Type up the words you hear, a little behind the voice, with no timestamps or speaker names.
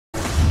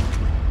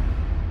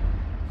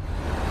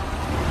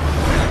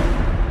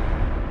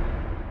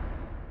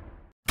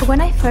When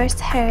I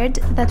first heard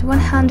that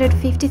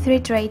 153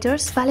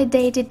 traitors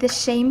validated the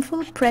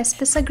shameful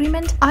Prespes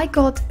agreement, I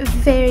got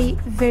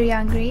very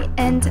angry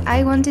and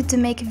I wanted to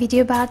make a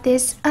video about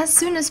this as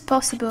soon as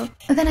possible.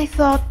 Then I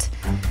thought,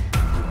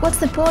 what's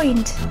the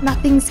point?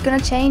 Nothing's gonna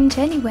change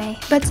anyway.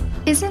 But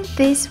isn't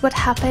this what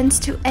happens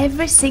to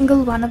every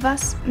single one of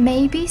us?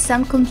 Maybe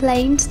some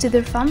complained to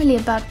their family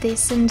about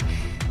this, and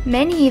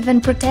many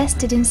even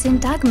protested in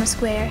Syntagma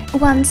Square.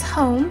 Once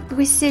home,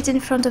 we sit in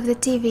front of the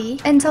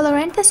TV and all our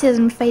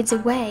enthusiasm fades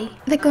away.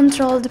 The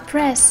controlled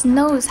press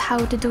knows how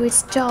to do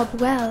its job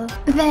well.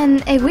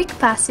 Then a week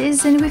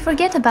passes and we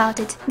forget about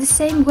it, the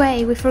same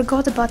way we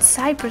forgot about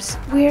Cyprus.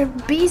 We're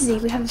busy,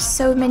 we have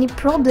so many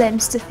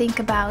problems to think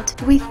about.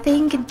 We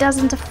think it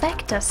doesn't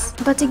affect us,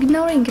 but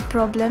ignoring a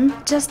problem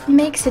just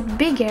makes it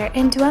bigger,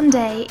 and one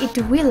day it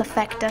will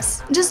affect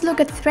us. Just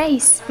look at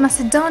Thrace,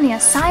 Macedonia,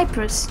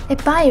 Cyprus,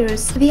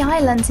 Epirus, the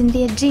islands in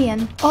the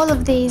Aegean, all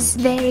of these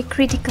very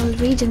critical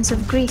regions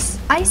of Greece.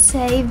 I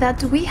say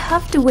that we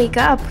have to wake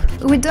up.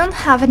 We don't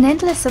have an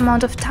endless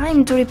amount of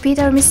time to repeat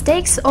our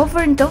mistakes over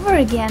and over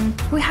again.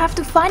 We have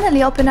to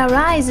finally open our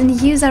eyes and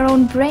use our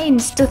own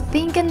brains to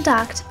think and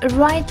act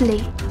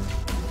rightly.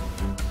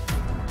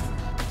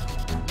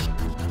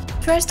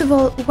 First of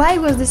all, why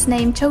was this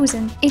name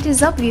chosen? It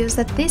is obvious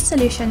that this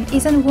solution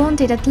is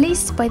unwanted, at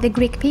least by the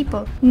Greek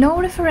people. No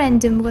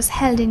referendum was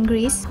held in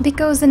Greece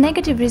because the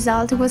negative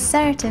result was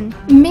certain.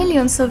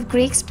 Millions of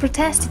Greeks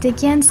protested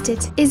against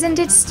it. Isn't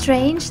it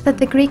strange that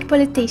the Greek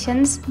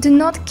politicians do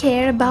not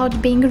care about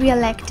being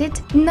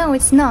re-elected? No,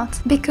 it's not,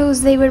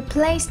 because they were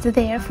placed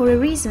there for a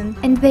reason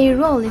and their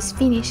role is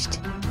finished.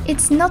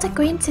 It's not a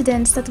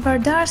coincidence that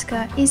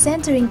Vardarska is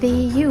entering the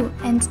EU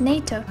and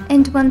NATO,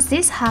 and once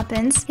this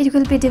happens, it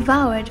will be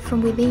devoured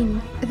from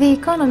within. The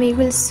economy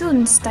will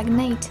soon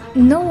stagnate.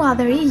 No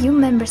other EU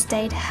member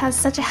state has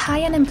such a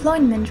high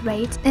unemployment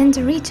rate, and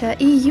richer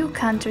EU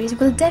countries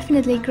will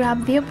definitely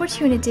grab the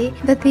opportunity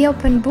that the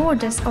open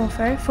borders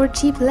offer for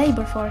cheap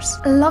labor force.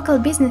 Local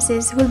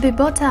businesses will be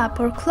bought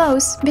up or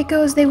close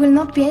because they will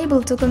not be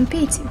able to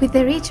compete with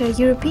the richer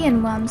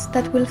European ones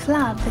that will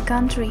flood the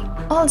country.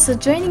 Also,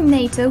 joining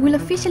NATO will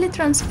officially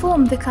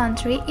transform the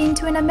country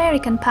into an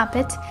American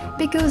puppet,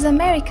 because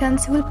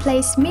Americans will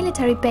place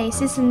military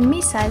bases and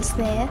missiles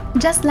there,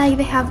 just like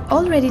they have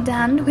already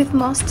done with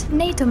most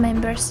NATO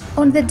members.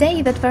 On the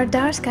day that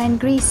Vardarska and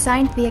Greece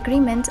signed the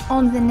agreement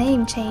on the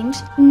name change,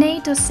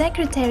 NATO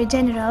Secretary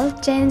General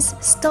Jens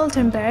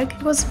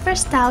Stoltenberg was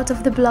first out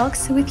of the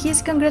blocks with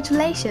his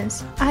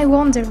congratulations. I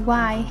wonder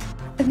why.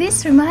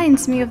 This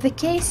reminds me of the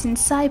case in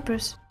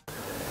Cyprus.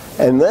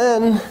 And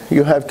then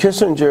you have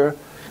Kissinger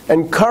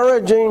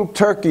encouraging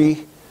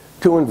Turkey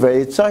to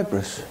invade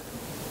Cyprus.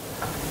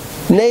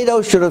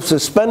 NATO should have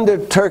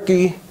suspended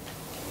Turkey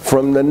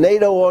from the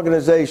NATO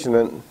organization,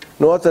 the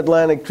North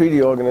Atlantic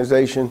Treaty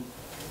Organization,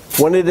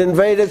 when it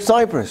invaded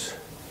Cyprus.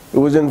 It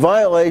was in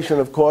violation,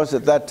 of course,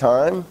 at that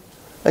time,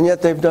 and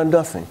yet they've done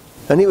nothing.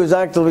 And he was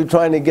actively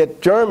trying to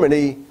get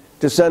Germany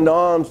to send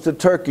arms to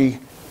Turkey.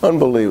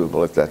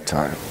 Unbelievable at that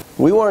time.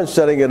 We weren't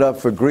setting it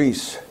up for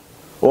Greece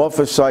or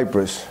for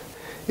Cyprus.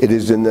 It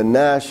is in the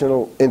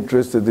national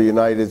interest of the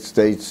United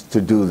States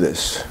to do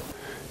this.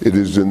 It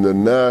is in the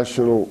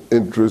national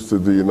interest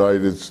of the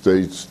United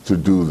States to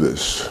do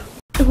this.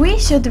 We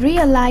should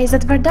realize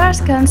that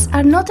Vardarskans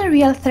are not a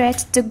real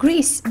threat to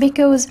Greece,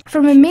 because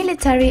from a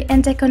military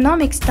and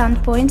economic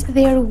standpoint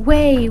they are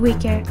way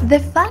weaker. The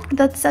fact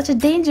that such a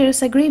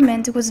dangerous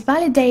agreement was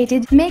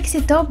validated makes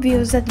it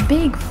obvious that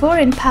big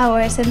foreign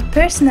powers and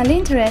personal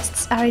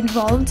interests are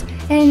involved,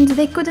 and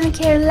they couldn't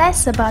care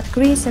less about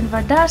Greece and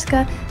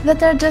Vardarska,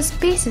 that are just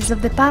pieces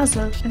of the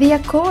puzzle. The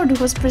accord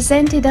was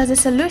presented as a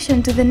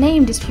solution to the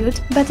name dispute,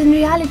 but in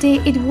reality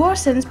it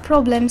worsens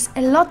problems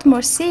a lot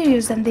more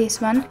serious than this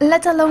one,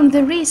 let alone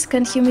the risk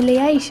and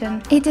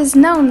humiliation. It is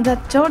known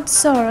that George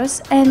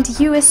Soros and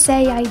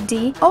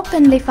USAID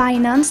openly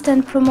financed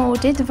and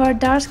promoted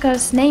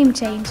Vardarska's name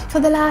change. For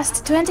the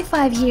last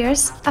 25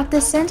 years, at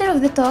the center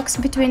of the talks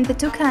between the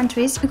two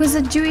countries was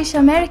a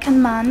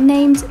Jewish-American man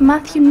named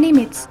Matthew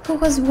Nimitz, who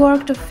has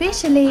worked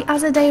officially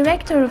as a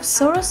director of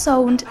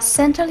Soros-owned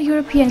Central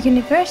European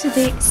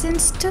University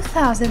since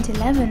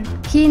 2011.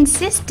 He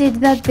insisted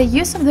that the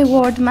use of the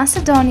word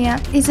Macedonia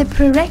is a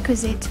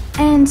prerequisite,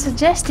 and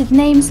suggested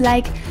names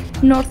like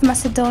North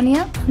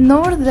Macedonia,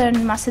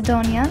 Northern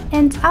Macedonia,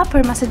 and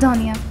Upper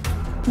Macedonia.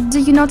 Do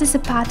you notice a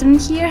pattern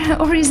here,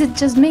 or is it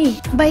just me?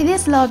 By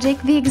this logic,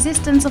 the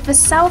existence of a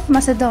South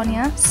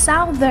Macedonia,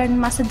 Southern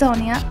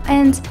Macedonia,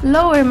 and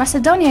Lower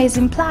Macedonia is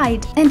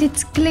implied, and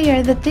it's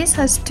clear that this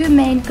has two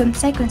main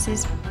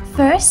consequences.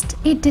 First,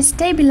 it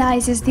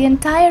destabilizes the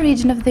entire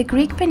region of the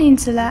Greek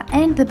peninsula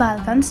and the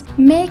Balkans,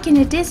 making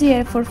it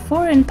easier for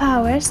foreign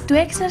powers to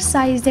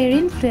exercise their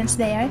influence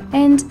there,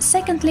 and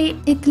secondly,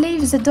 it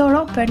leaves the door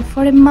open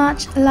for a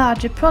much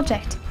larger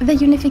project, the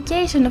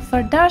unification of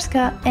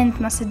Vardarska and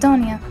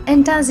Macedonia.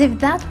 And as if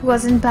that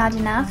wasn't bad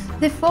enough,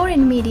 the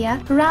foreign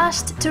media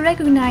rushed to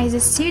recognize a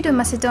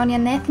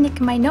pseudo-Macedonian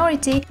ethnic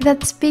minority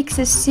that speaks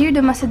a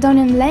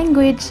pseudo-Macedonian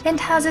language and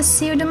has a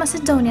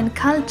pseudo-Macedonian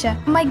culture.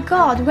 My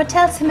god, what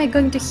else am I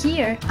going to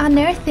hear?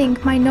 Unearthing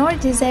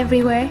minorities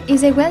everywhere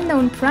is a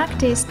well-known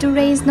practice to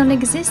raise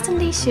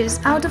non-existent issues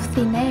out of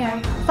thin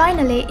air.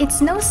 Finally, it's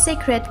no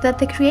secret that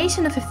the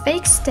creation of a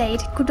fake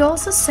state could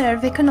also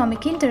serve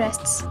economic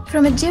interests.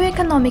 From a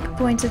geoeconomic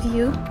point of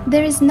view,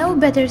 there is no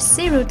better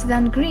sea route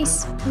than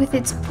Greece, with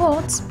its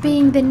ports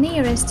being the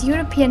nearest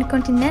European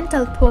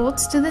continental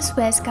ports to the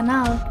Suez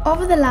Canal.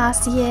 Over the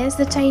last years,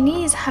 the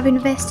Chinese have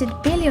invested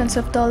billions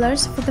of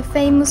dollars for the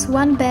famous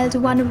One Belt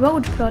One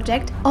Road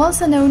project,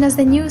 also known as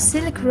the New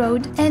Silk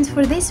Road, and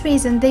for this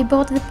reason they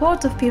bought the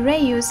port of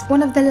Piraeus,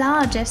 one of the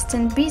largest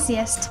and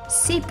busiest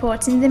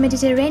seaports in the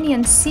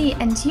Mediterranean Sea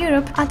and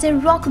Europe, at a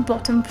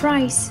rock-bottom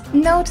price.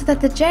 Note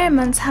that the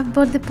Germans have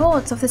bought the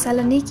ports of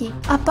Thessaloniki.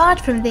 Apart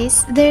from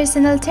this, there is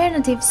an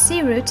alternative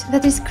sea route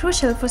that is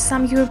crucial for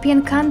some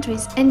European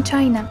countries and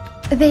China.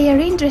 They are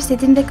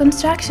interested in the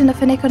construction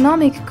of an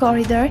economic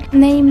corridor,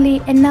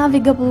 namely a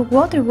navigable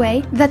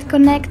waterway that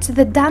connects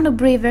the Danube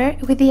River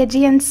with the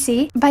Aegean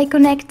Sea by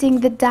connecting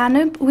the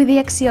Danube with the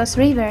Axios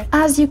River.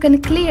 As you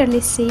can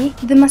clearly see,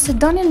 the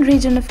Macedonian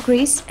region of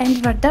Greece and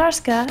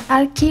Vardarska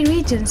are key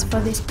regions for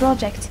this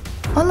project.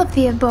 All of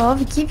the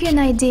above give you an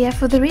idea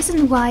for the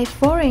reason why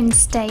foreign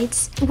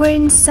states were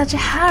in such a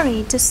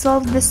hurry to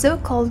solve the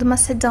so-called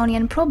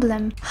Macedonian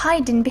problem,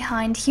 hiding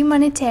behind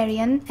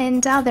humanitarian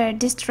and other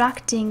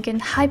distracting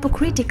and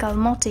hypocritical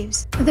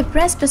motives. The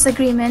Prespes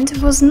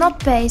Agreement was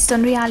not based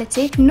on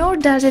reality, nor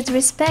does it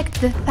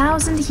respect the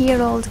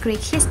 1,000-year-old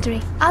Greek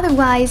history.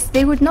 Otherwise,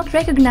 they would not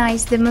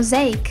recognize the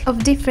mosaic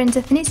of different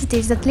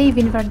ethnicities that live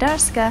in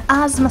Vardarska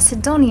as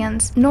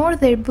Macedonians, nor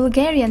their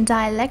Bulgarian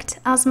dialect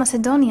as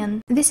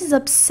Macedonian. This is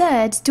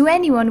absurd to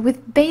anyone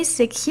with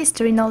basic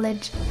history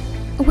knowledge.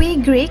 We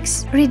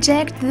Greeks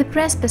reject the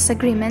Prespes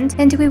Agreement,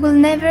 and we will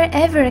never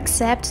ever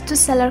accept to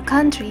sell our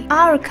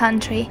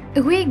country.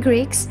 We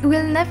Greeks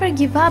will never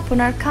give up on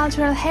our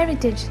cultural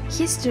heritage,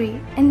 history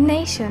and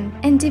nation,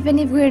 and even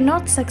if we are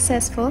not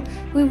successful,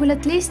 we will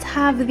at least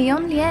have the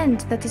only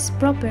end that is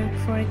proper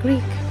for a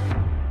Greek.